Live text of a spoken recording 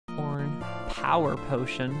power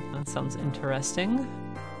potion. That sounds interesting.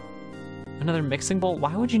 Another mixing bowl?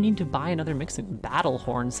 Why would you need to buy another mixing? Battle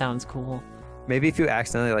horn sounds cool. Maybe if you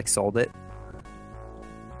accidentally like sold it.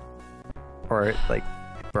 Or it like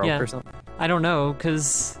broke or something. I don't know,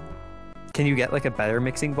 because... Can you get like a better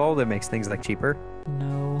mixing bowl that makes things like cheaper?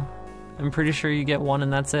 No. I'm pretty sure you get one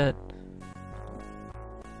and that's it.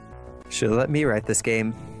 Should have let me write this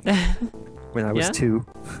game when I was 2.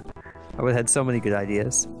 I would have had so many good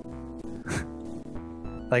ideas.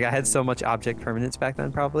 Like, I had so much object permanence back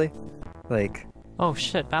then, probably. Like... Oh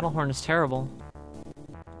shit, Battlehorn is terrible.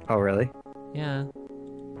 Oh, really? Yeah.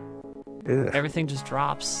 Ugh. Everything just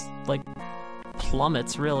drops. Like,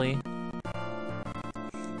 plummets, really.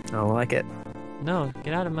 I don't like it. No,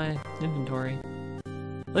 get out of my inventory.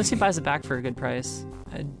 At least he buys it back for a good price.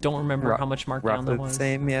 I don't remember how much markdown that was. The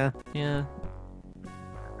same, yeah. Yeah.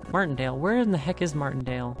 Martindale. Where in the heck is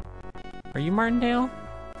Martindale? Are you Martindale?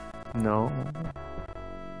 No.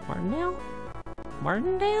 Martindale?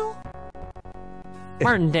 Martindale?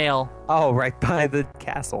 Martindale! Oh, right by the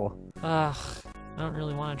castle. Ugh. I don't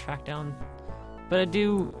really want to track down... But I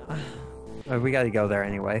do... We gotta go there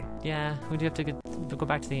anyway. Yeah, we do have to go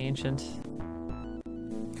back to the Ancient.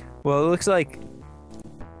 Well, it looks like...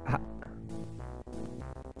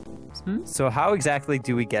 So how exactly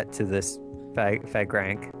do we get to this fag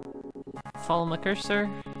rank? Follow my cursor?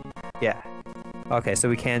 Yeah. Okay, so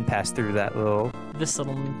we can pass through that little... This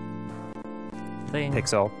little... thing.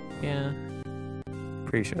 Pixel. Yeah.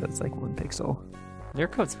 Pretty sure that's like 1 pixel. Their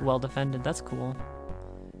coat's well defended, that's cool.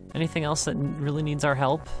 Anything else that really needs our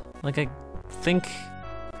help? Like, I think...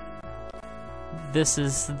 This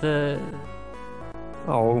is the...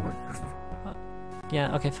 Oh.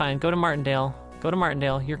 Yeah, okay, fine. Go to Martindale. Go to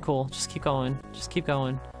Martindale. You're cool. Just keep going. Just keep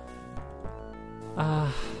going.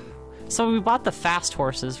 So we bought the fast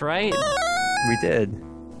horses, right? We did.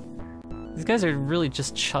 These guys are really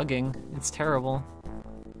just chugging. It's terrible.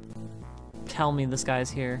 Tell me this guy's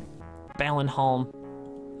here. Balenholm.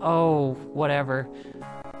 Oh, whatever.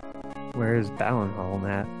 Where's Balenholm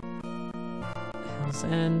at? Hill's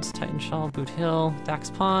End, Titanshall, Boot Hill, Dax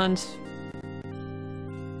Pond,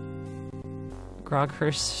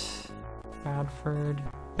 Groghurst, Bradford.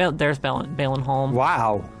 There's Balenholm.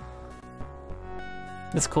 Wow.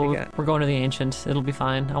 It's cool. We're going to the Ancient. It'll be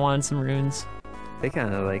fine. I wanted some runes. They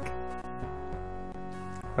kind of like...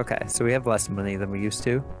 Okay, so we have less money than we used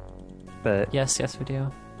to, but... Yes, we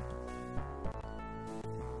do.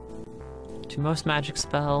 To most magic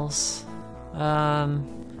spells.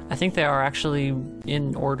 I think they are actually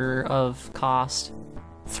in order of cost.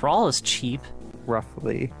 Thrall is cheap.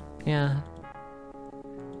 Roughly. Yeah.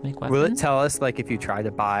 Make weapon. Will it tell us, like, if you try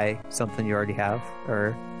to buy something you already have,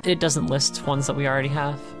 or...? It doesn't list ones that we already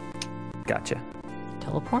have. Gotcha.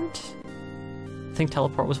 Teleport? I think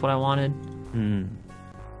teleport was what I wanted. Hmm.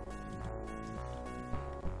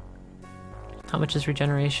 How much is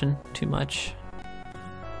regeneration? Too much.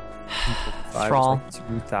 Thrall. Like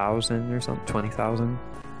 2,000 or something, 20,000.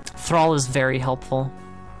 Thrall is very helpful.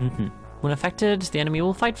 Mm-hmm. When affected, the enemy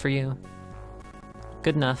will fight for you.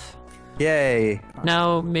 Good enough. Yay!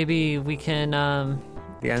 Now maybe we can.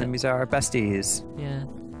 The enemies are our besties. Yeah.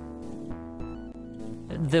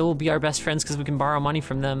 They will be our best friends because we can borrow money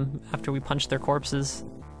from them after we punch their corpses.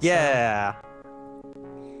 Yeah.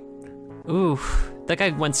 So. Ooh, that guy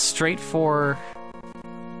went straight for.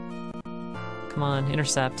 Come on,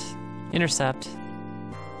 intercept. Intercept.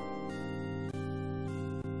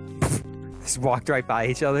 Just walked right by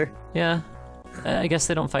each other. Yeah. I guess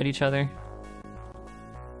they don't fight each other.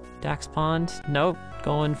 Dax Pond. Nope.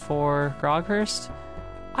 Going for Groghurst.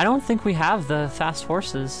 I don't think we have the fast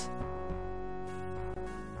horses.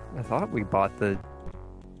 I thought we bought the...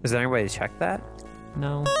 Is there any way to check that?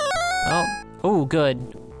 No. Oh,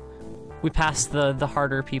 good. We passed the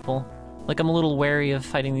harder people. Like, I'm a little wary of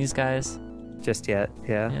fighting these guys. Just yet,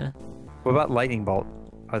 yeah. Yeah. What about Lightning Bolt?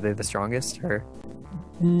 Are they the strongest, or...?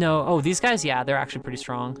 No. Oh, these guys, yeah, they're actually pretty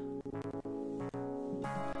strong.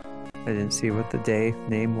 I didn't see what the day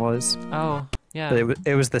name was. Oh, yeah. But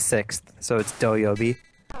it was the 6th, so it's Doyobi.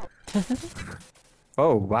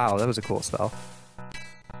 Oh, wow, that was a cool spell.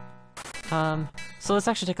 So let's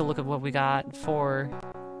actually take a look at what we got for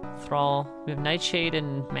Thrall. We have Nightshade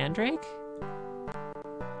and Mandrake.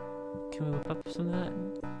 Can we whip up some of that?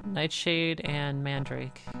 Nightshade and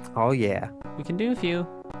Mandrake. Oh, yeah. We can do a few.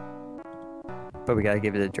 But we gotta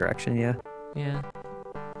give it a direction, yeah? Yeah.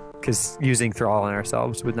 Because using Thrall on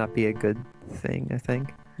ourselves would not be a good thing, I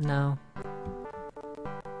think. No.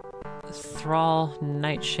 Thrall,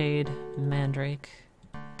 Nightshade, Mandrake.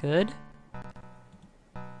 Good.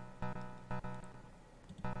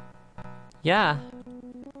 Yeah.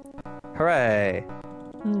 Hooray!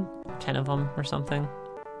 10 of them or something.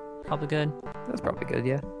 Probably good. That's probably good,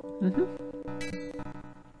 yeah.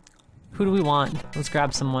 Who do we want? Let's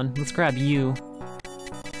grab someone. Let's grab you.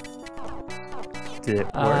 Did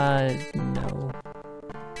it work? No.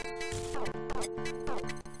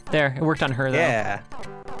 There, it worked on her though. Yeah.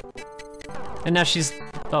 And now she's...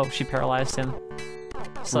 Oh, she paralyzed him.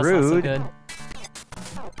 So that's not so Rude. good.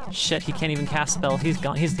 Shit, he can't even cast spell. He's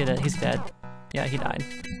gone. He's dead. He's dead. Yeah, he died.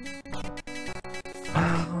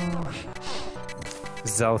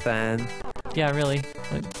 Zothan. Yeah, really.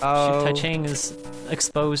 Like, Oh. Tai Chang is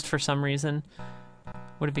exposed for some reason.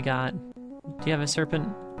 What have you got? Do you have a serpent?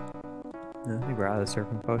 No, I think we're out of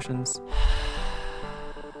serpent potions.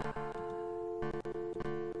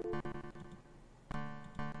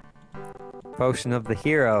 Potion of the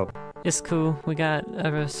hero. It's cool. We got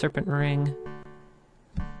a serpent ring.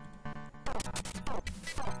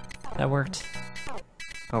 That worked.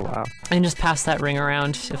 Oh wow. I can just pass that ring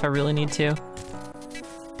around if I really need to.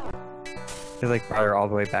 They like brought her all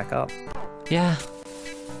the way back up. Yeah.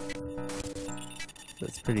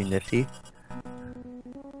 That's pretty nifty.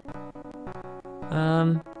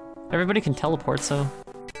 Everybody can teleport, so...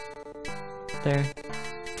 There.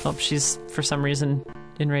 Oh, she's, for some reason,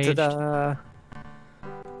 enraged. Ta-da!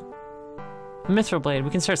 Mithril Blade. We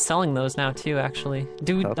can start selling those now, too, actually.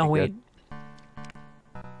 Do we... That'll Oh, be wait. good.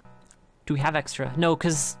 Do we have extra? No,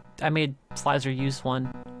 because I made Trazere use one.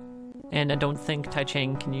 And I don't think Tai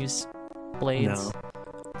Chang can use blades. No.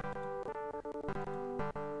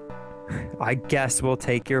 I guess we'll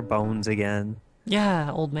take your bones again. Yeah,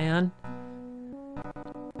 old man.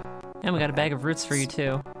 And we got a bag of roots for you,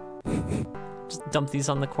 too. Just dump these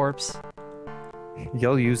on the corpse.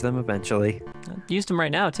 You'll use them eventually. Used them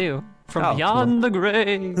right now, too. From Oh, beyond the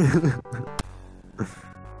grave.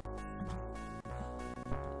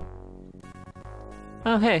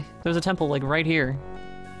 Oh, hey, there's a temple, like, right here.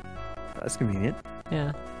 That's convenient.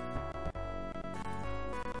 Yeah.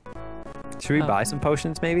 Should we Oh. buy some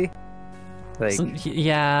potions, maybe? Like,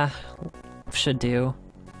 Yeah, should do.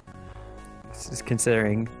 just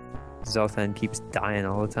considering Zothan keeps dying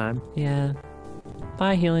all the time. Yeah.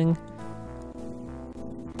 Bye, healing.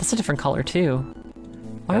 That's a different color, too.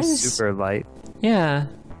 Why That's is... super light. Yeah.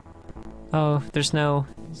 Oh, there's no...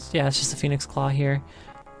 Yeah, it's just a phoenix claw here.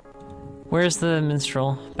 Where's the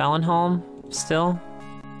minstrel? Balenholm? Still?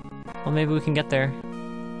 Well, maybe we can get there.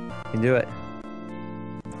 You can do it.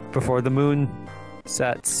 Before the moon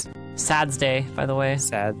sets. Sad's Day, by the way.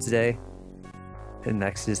 Sad's day. And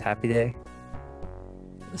next is happy day.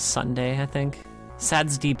 Sunday, I think.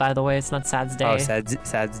 Sad's D, by the way. It's not Sad's Day. Oh, Sad's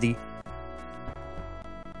day.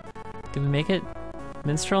 Did we make it?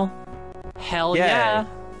 Minstrel? Hell Yay. yeah!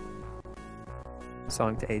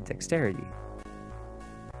 Song to aid dexterity.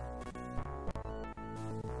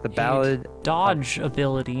 The ballad. Dodge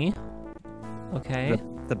ability. Okay.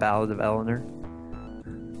 The ballad of Eleanor.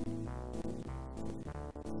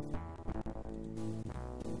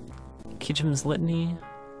 Kijim's Litany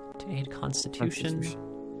to aid Constitution.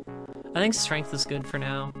 I think Strength is good for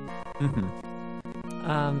now.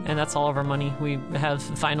 And that's all of our money. We have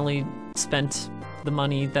finally spent the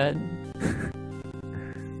money that...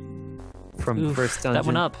 From Oof, first dungeon. that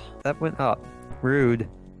went up. That went up. Rude.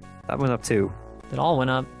 That went up too. It all went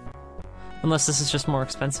up. Unless this is just more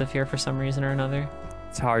expensive here for some reason or another.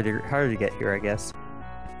 It's harder to get here, I guess.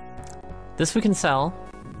 This we can sell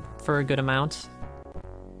for a good amount.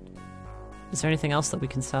 Is there anything else that we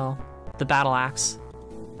can sell? The battle axe.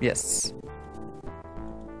 Yes.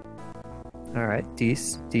 All right,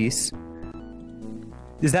 Dees. Is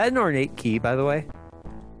that an ornate key, by the way?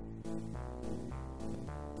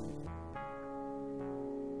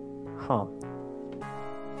 Huh.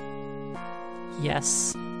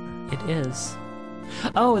 Yes, it is.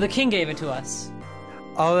 Oh, the king gave it to us.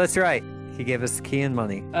 Oh, that's right. He gave us the key and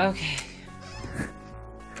money. Okay.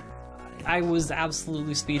 I was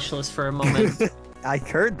absolutely speechless for a moment. I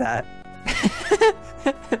heard that.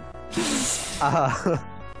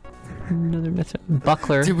 Another myth.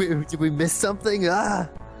 Buckler. Did we miss something? Ah.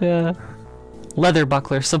 Yeah. Leather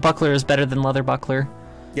buckler. So buckler is better than leather buckler.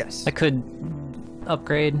 Yes. I could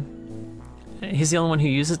upgrade. He's the only one who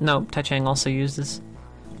uses. No, Tai Chang also uses.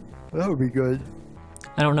 That would be good.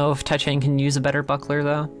 I don't know if Tai Chang can use a better buckler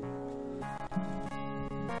though.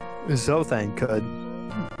 Zothan could.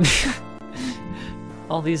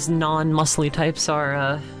 All these non-muscly types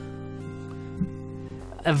are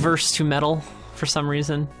averse to metal for some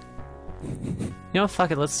reason. You know,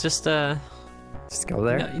 fuck it. Let's just Just go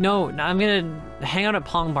there. No, I'm gonna hang out at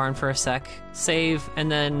Pong Barn for a sec, save,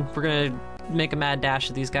 and then we're gonna make a mad dash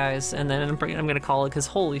at these guys, and then I'm gonna call it because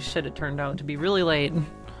holy shit, it turned out to be really late.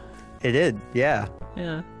 It did, yeah.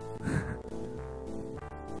 Yeah.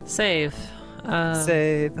 Save.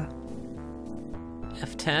 Save.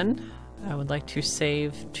 F10. I would like to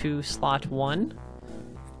save to slot 1.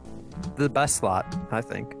 The best slot, I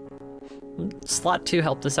think. Slot 2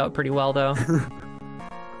 helped us out pretty well, though.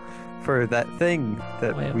 For that thing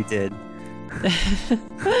that we did.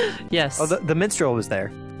 Yes. Oh, the minstrel was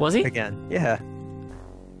there. Was he? Again, yeah.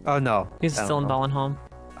 Oh, no. He's still in Ballenholm.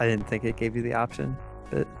 I didn't think it gave you the option,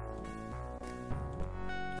 but...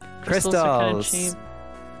 Crystals are kind of cheap.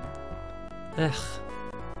 Ugh.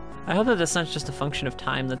 I hope that that's not just a function of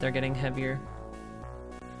time that they're getting heavier.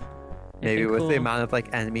 Maybe with the amount of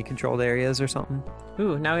like enemy controlled areas or something.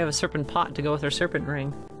 Ooh, now we have a serpent pot to go with our serpent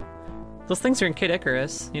ring. Those things are in Kid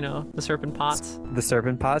Icarus, you know, the serpent pots. The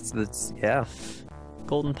serpent pots, that's, yeah.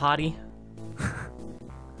 Golden potty.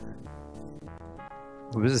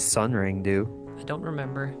 What does a sun ring do? I don't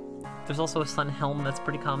remember. There's also a sun helm that's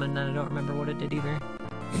pretty common, and I don't remember what it did either.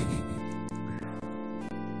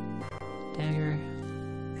 Dagger.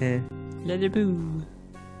 Eh. Let it boo.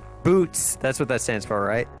 Boots. That's what that stands for,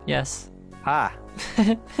 right? Yes. Ah.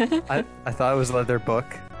 I thought it was leather book.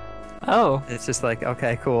 Oh. It's just like,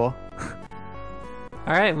 okay, cool.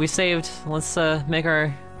 All right, we saved. Let's make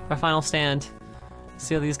our final stand.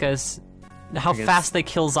 See how these guys, how fast they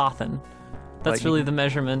kill Zothan. That's like, really the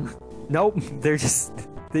measurement. Nope. They just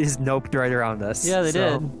noped right around us. Yeah, they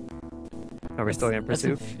did. Are we still gonna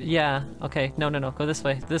pursue? Yeah. Okay. No. Go this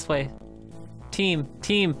way. This way. Team.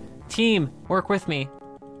 Work with me.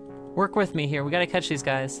 Work with me here. We gotta catch these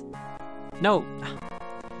guys. No.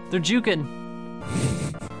 They're juking.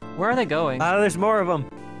 Where are they going? There's more of them.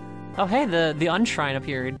 Oh, hey, the Unshrine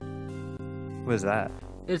appeared. What is that?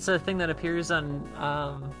 It's a thing that appears on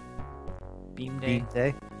Beam Day. Beam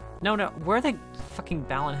Day? No. Where are they? Fucking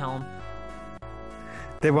Ballenhelm.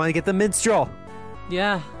 They want to get the minstrel.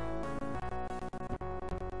 Yeah.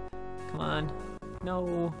 Come on.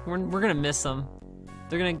 No, we're gonna miss them.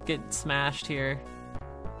 They're gonna get smashed here.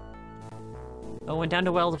 Oh, went down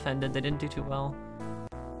to well defended. They didn't do too well.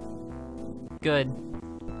 Good.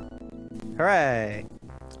 Hooray!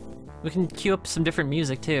 We can queue up some different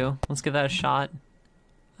music too. Let's give that a shot.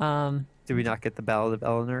 Did we not get the Ballad of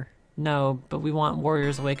Eleanor? No, but we want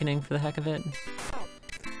Warrior's Awakening for the heck of it.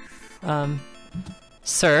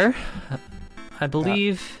 Sir, I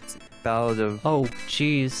believe... Ballad of... Oh,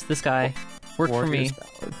 jeez, this guy. Work for me.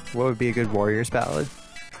 Ballad. What would be a good Warrior's Ballad?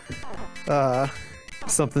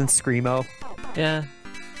 Something Screamo. Yeah.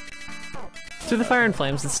 Through the Fire and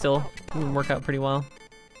Flames, it still would work out pretty well.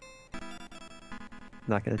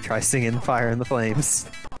 Not gonna try singing Fire and the Flames.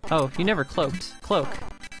 Oh, you never cloaked. Cloak.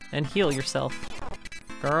 And heal yourself.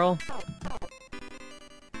 Girl.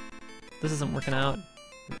 This isn't working out.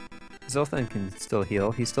 Zothan can still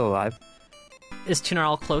heal. He's still alive. Is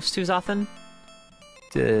Tunarl close to Zothan?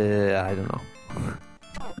 I don't know.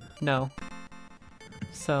 No.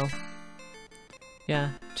 So... yeah,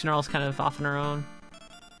 Tunarl's kind of off on her own.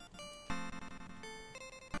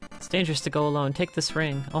 It's dangerous to go alone. Take this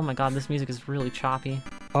ring. Oh my god, this music is really choppy.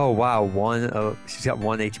 Oh wow, she's got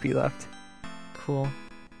 1 HP left. Cool.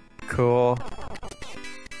 Cool.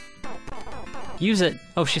 Use it!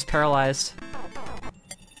 Oh, she's paralyzed.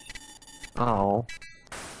 Oh.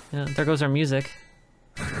 Yeah, there goes our music.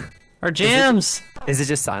 Our jams! Is it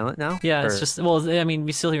just silent now? Yeah, it's just, well, I mean,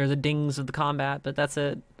 we still hear the dings of the combat, but that's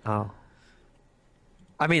it. Oh.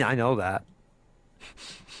 I mean, I know that.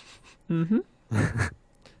 Mm-hmm.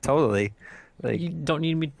 Totally. Like, you don't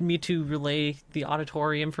need me to relay the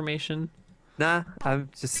auditory information? Nah, I'm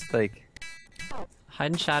just like...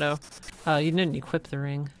 Hide and shadow. You didn't equip the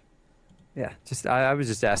ring. Yeah, I was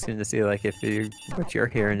just asking to see like if what you're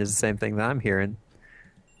hearing is the same thing that I'm hearing.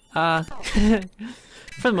 For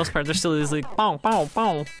the most part, there's still these like bong bong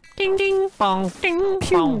bong, ding ding bong ding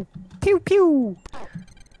bong, pew pew.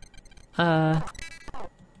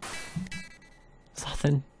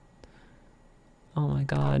 Zothan. Oh my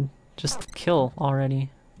god, just kill already.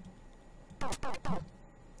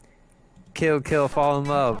 Kill, fall in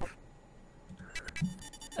love.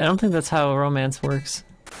 I don't think that's how romance works.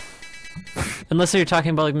 Unless you're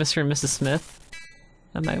talking about like Mr. and Mrs. Smith.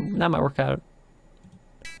 That might work out.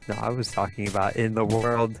 No, I was talking about in the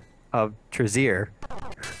world of Trazere.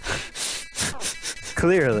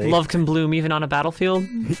 Clearly. Love can bloom even on a battlefield?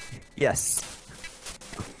 Yes.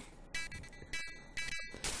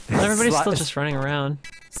 Well, everybody's still just running around.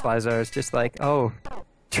 Trazere is just like, oh,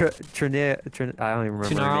 I don't even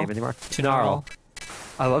remember her name anymore. Tunarl.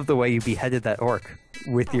 I love the way you beheaded that orc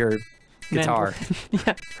with your guitar.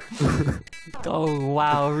 Yeah. Oh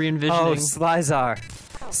wow, re-envisioning. Oh, Trazere.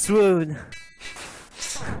 Swoon.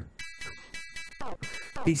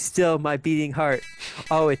 Be still, my beating heart.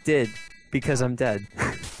 Oh, it did, because I'm dead.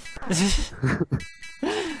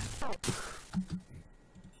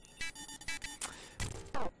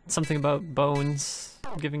 Something about bones.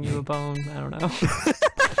 Giving you a bone. I don't know.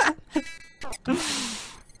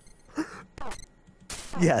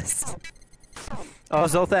 Yes. Oh,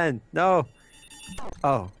 Zoltan, no.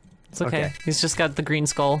 Oh. It's okay. He's just got the green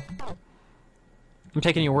skull. I'm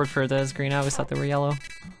taking your word for it that it's green. I always thought they were yellow.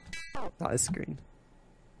 Not it's green.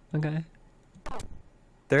 Okay.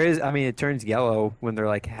 There is, I mean, it turns yellow when they're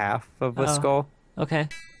like half of a skull. Okay.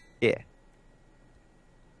 Yeah.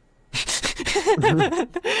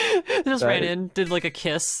 Just ran in, did like a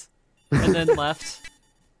kiss, and then left.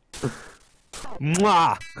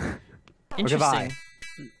 Mwah! Interesting.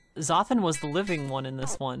 Zothan was the living one in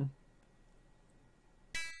this one.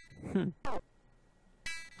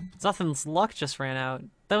 Zothan's luck just ran out.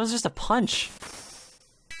 That was just a punch.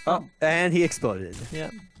 Oh, and he exploded.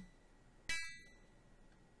 Yep.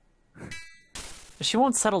 She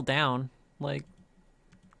won't settle down. Like,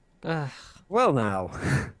 ugh. Well, now.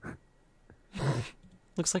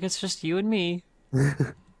 Looks like it's just you and me.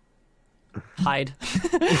 Hide.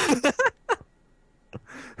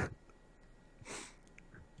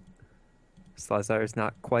 Slazar is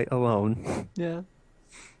not quite alone. Yeah.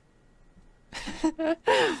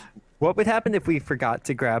 What would happen if we forgot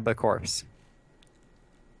to grab a corpse?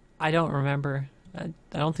 I don't remember. I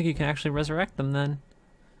don't think you can actually resurrect them then.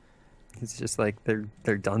 It's just like they're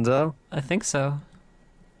donezo. I think so.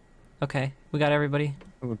 Okay, we got everybody.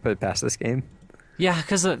 I'm gonna put it past this game. Yeah,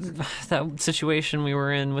 because that situation we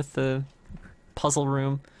were in with the puzzle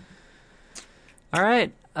room. All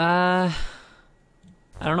right. I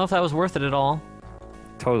don't know if that was worth it at all.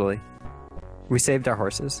 Totally. We saved our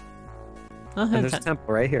horses. And there's a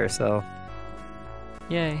temple right here, so...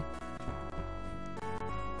 Yay.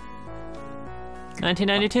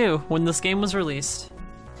 1992, when this game was released.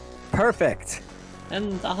 Perfect!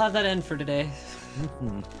 And I'll have that end for today.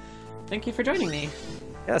 Thank you for joining me.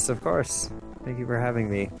 Yes, of course. Thank you for having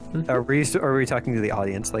me. Are we talking to the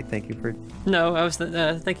audience? Like, thank you for... No, I was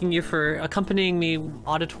thanking you for accompanying me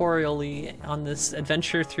auditorially on this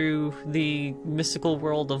adventure through the mystical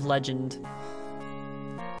world of legend.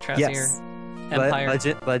 Trazere. Yes. Empire.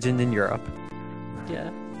 Legend in Europe. Yeah.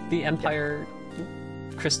 The Empire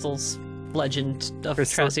crystals legend of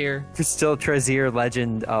Trazere. Still Trazere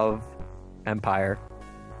legend of Empire.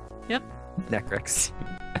 Yep. Necrix.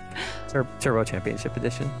 Turbo Championship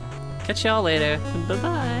Edition. Catch y'all later.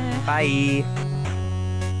 Bye-bye. Bye.